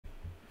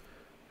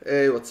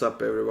Hey, what's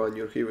up everyone?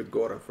 You're here with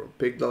Goran from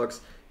Pick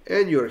Dawgz,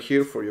 and you're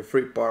here for your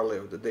free parlay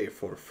of the day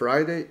for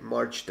Friday,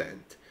 March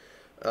 10th.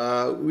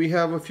 We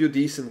have a few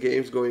decent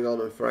games going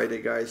on Friday,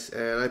 guys,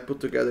 and I put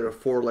together a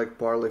 4-leg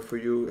parlay for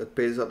you. It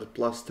pays out at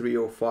plus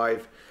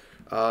 305.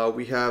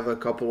 We have a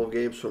couple of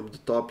games from the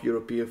top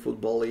European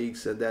football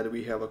leagues, and then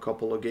we have a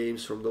couple of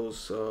games from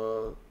those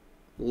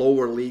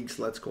lower leagues,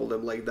 let's call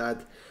them like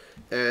that.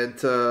 And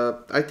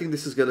I think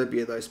this is going to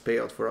be a nice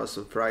payout for us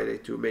on Friday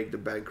to make the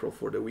bankroll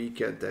for the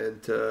weekend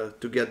and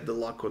to get the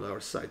luck on our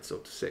side, so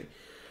to say.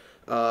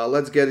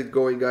 Let's get it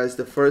going, guys.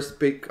 The first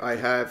pick I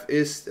have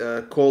is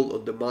called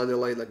on the money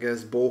line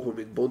against Bochum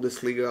in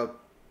Bundesliga.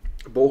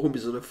 Bochum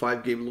is on a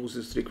 5-game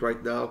losing streak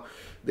right now.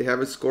 They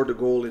haven't scored a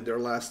goal in their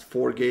last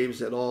 4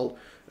 games at all.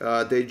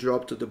 They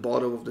dropped to the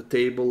bottom of the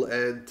table,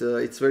 and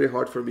it's very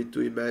hard for me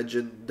to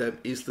imagine them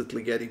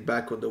instantly getting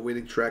back on the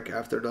winning track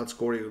after not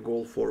scoring a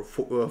goal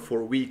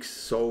for weeks.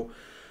 So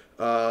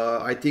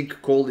I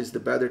think Cologne is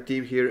the better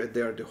team here, and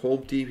they are the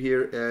home team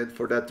here, and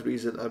for that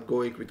reason I'm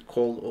going with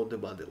Cologne on the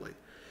money line.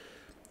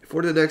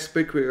 For the next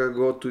pick, we're going to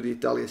go to the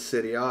Italian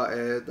Serie A,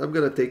 and I'm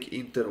going to take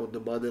Inter on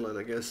the money line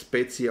against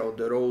Spezia on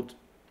the road.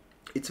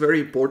 It's very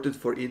important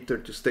for Inter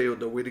to stay on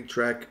the winning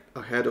track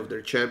ahead of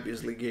their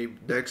Champions League game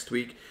next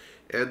week.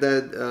 And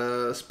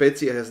then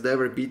Spezia has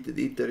never beaten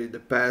Inter in the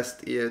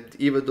past, and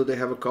even though they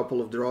have a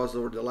couple of draws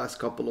over the last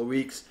couple of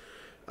weeks,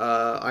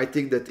 I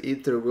think that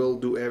Inter will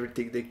do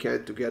everything they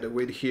can to get a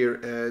win here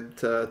and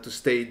to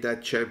stay in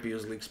that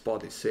Champions League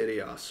spot in Serie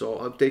A. So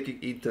I'm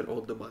taking Inter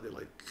on the money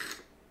line.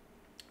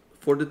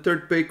 For the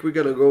third pick, we're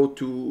going to go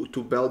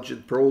to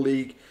Belgian Pro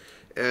League.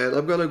 And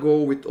I'm going to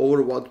go with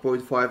over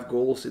 1.5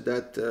 goals in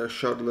that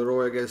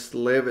Charleroi against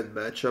Leuven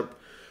matchup.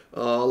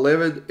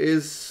 Leuven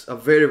is a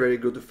very, very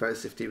good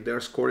defensive team. They are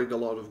scoring a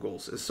lot of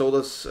goals, and so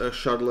does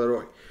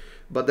Charleroi.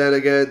 But then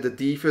again, the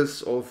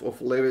defense of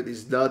Leuven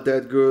is not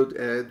that good,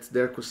 and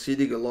they're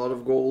conceding a lot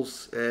of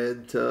goals.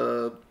 And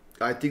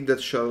I think that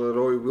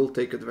Charleroi will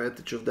take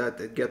advantage of that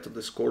and get on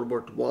the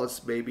scoreboard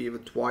once, maybe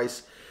even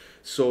twice.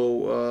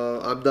 So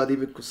I'm not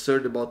even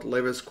concerned about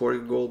Leuven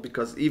scoring a goal,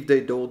 because if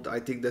they don't, I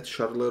think that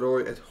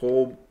Charleroi at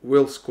home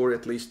will score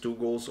at least 2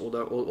 goals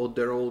on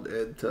their own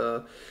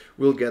and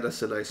will get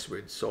us a nice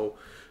win. So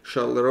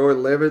Charleroi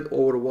Leuven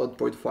over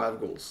 1.5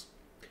 goals.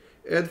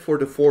 And for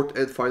the fourth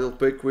and final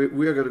pick, we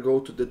are going to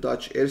go to the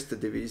Dutch Eerste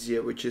Divisie,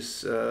 which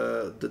is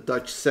the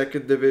Dutch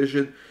second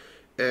division.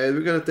 And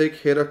we're going to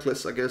take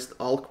Heracles against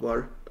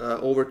Alkmaar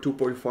over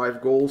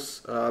 2.5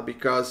 goals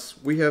because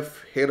we have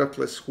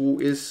Heracles, who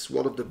is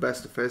one of the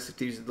best defensive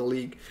teams in the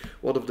league,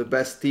 one of the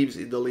best teams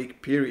in the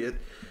league, period.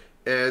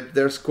 And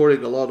they're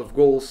scoring a lot of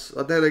goals.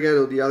 And then again,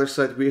 on the other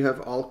side, we have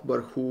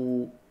Alkmaar,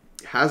 who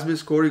has been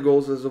scoring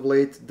goals as of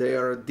late. They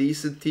are a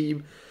decent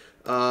team,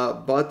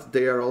 but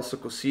they are also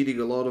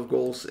conceding a lot of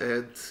goals.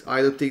 And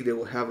I don't think they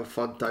will have a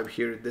fun time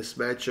here in this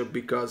matchup,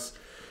 because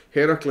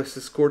Heracles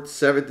has scored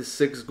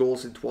 76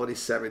 goals in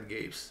 27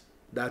 games.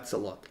 That's a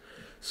lot.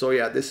 So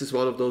yeah, this is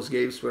one of those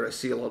games where I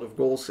see a lot of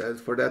goals,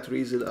 and for that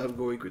reason I'm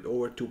going with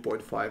over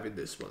 2.5 in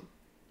this one.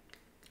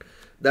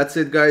 That's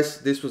it,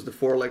 guys. This was the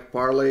 4-leg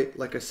parlay.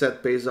 Like I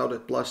said, pays out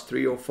at plus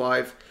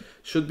 305.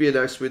 Should be a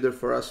nice winner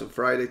for us on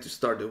Friday to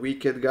start the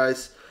weekend,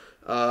 guys.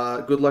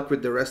 Good luck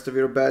with the rest of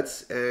your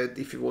bets, and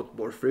if you want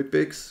more free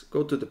picks,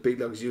 go to the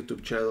Pickdawgz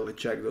YouTube channel and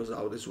check those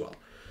out as well.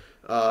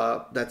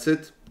 That's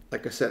it.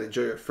 Like I said,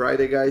 enjoy your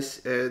Friday,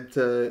 guys, and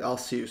I'll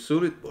see you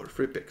soon with more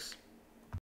free picks.